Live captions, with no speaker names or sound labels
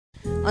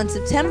On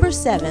September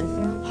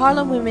 7th,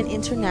 Harlem Women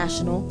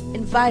International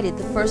invited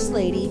the First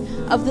Lady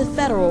of the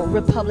Federal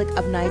Republic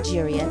of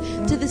Nigeria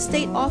to the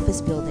State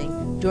Office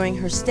Building during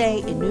her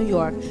stay in New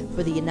York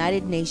for the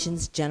United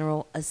Nations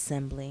General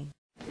Assembly.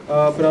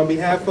 But on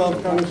behalf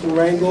of Congressman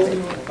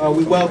Rangel,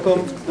 we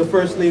welcome the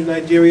First Lady of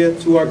Nigeria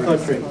to our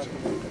country.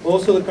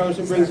 Also, the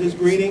Congressman brings his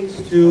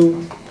greetings to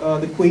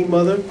the Queen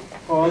Mother,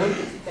 Harlem.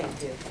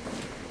 Thank you.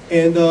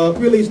 And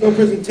really, it's no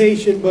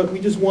presentation, but we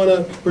just want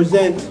to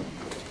present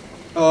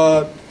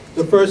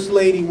the First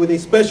Lady with a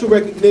special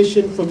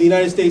recognition from the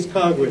United States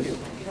Congress.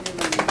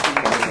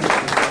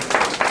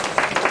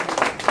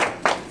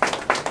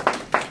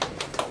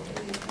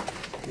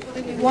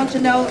 We want to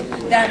know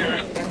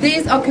that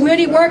these are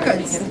community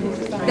workers,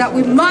 that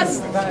we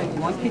must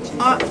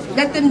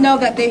let them know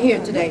that they're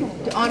here today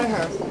to honor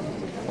her.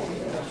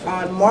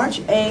 On March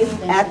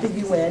 8th at the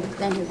UN,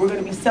 we're going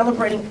to be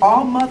celebrating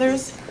all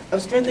mothers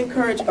of strength and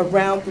courage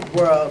around the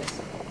world.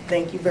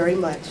 Thank you very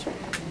much.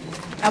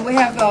 And we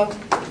have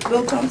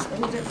Bill Thompson,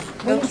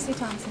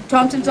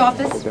 Thompson's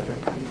office.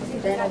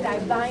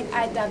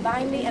 I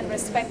divinely and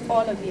respect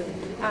all of you.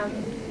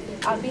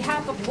 On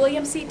behalf of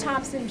William C.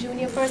 Thompson,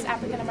 Jr., first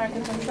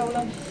African-American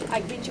controller, I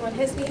greet you on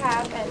his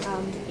behalf,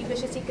 and he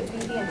wishes he could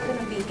be here and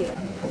couldn't be here.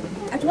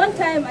 At one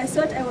time, I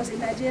thought I was in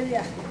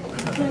Nigeria.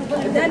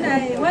 And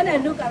then when I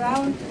look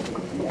around,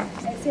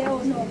 I say,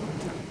 oh no,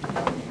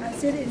 I'm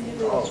still in New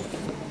York.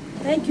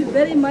 Thank you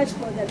very much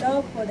for the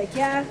love, for the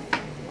care,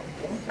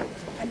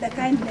 and the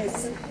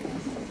kindness.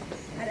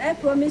 And I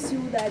promise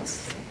you that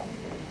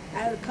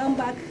I will come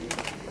back,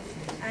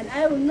 and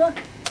I will not,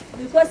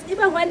 because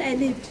even when I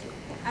leave,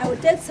 I will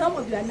take some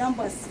of your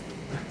numbers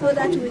so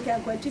that we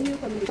can continue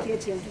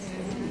communicating.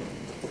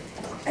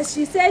 As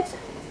she said,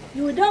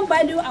 you don't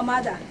value a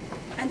mother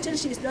until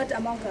she is not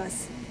among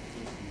us.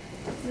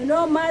 You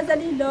know,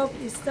 motherly love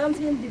is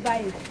something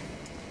divine.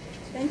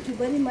 Thank you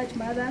very much,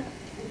 Mother.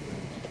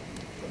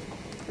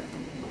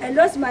 I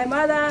lost my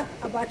mother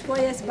about 4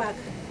 years back.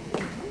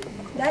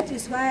 That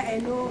is why I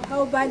know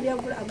how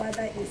valuable a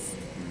mother is.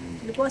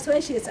 Because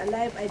when she is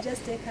alive, I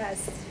just take her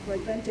as for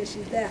granted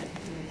she's there.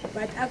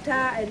 But after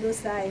I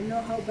lost her, I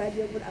know how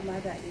valuable a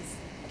mother is.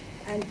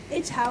 And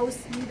each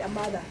house needs a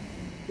mother,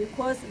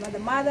 because the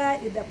mother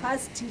is the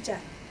first teacher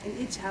in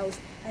each house.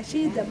 And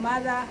she is the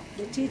mother,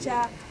 the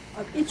teacher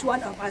of each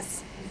one of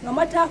us. No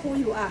matter who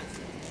you are,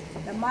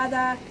 the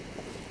mother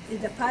is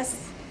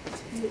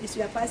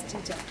your first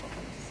teacher.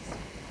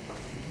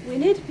 We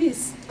need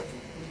peace,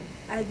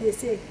 as they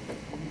say.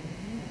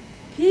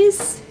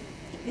 Peace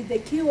is the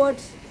key way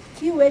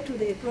to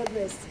the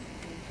progress.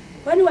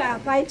 When we are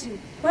fighting,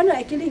 when we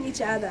are killing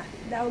each other,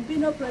 there will be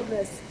no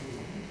progress.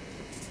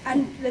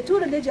 And the two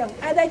religions,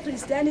 either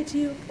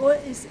Christianity or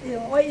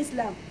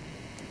Islam,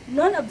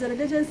 none of the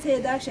religions say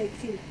thou shalt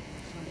kill.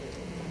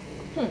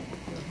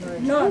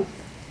 None.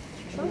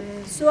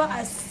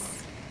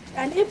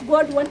 And if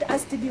God wants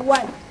us to be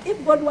one,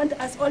 if God wants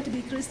us all to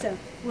be Christian,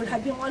 we'll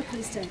have been all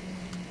Christian.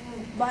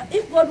 But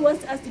if God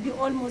wants us to be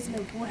all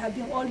Muslims, we'll have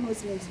been all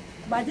Muslims.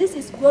 But this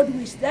is God's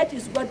wish. That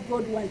is what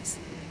God wants.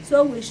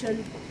 So we shall.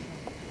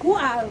 Who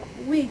are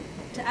we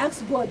to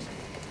ask God?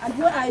 And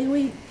who are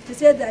we to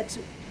say that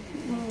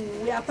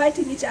we are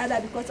fighting each other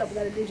because of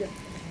the religion?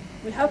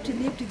 We have to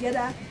live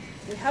together.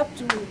 We have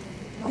to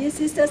be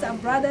sisters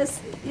and brothers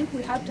if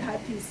we have to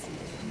have peace.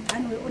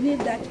 And we need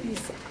that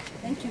peace.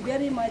 Thank you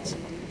very much.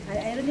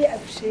 I really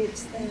appreciate it.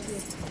 Thank you.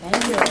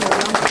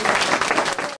 Thank you.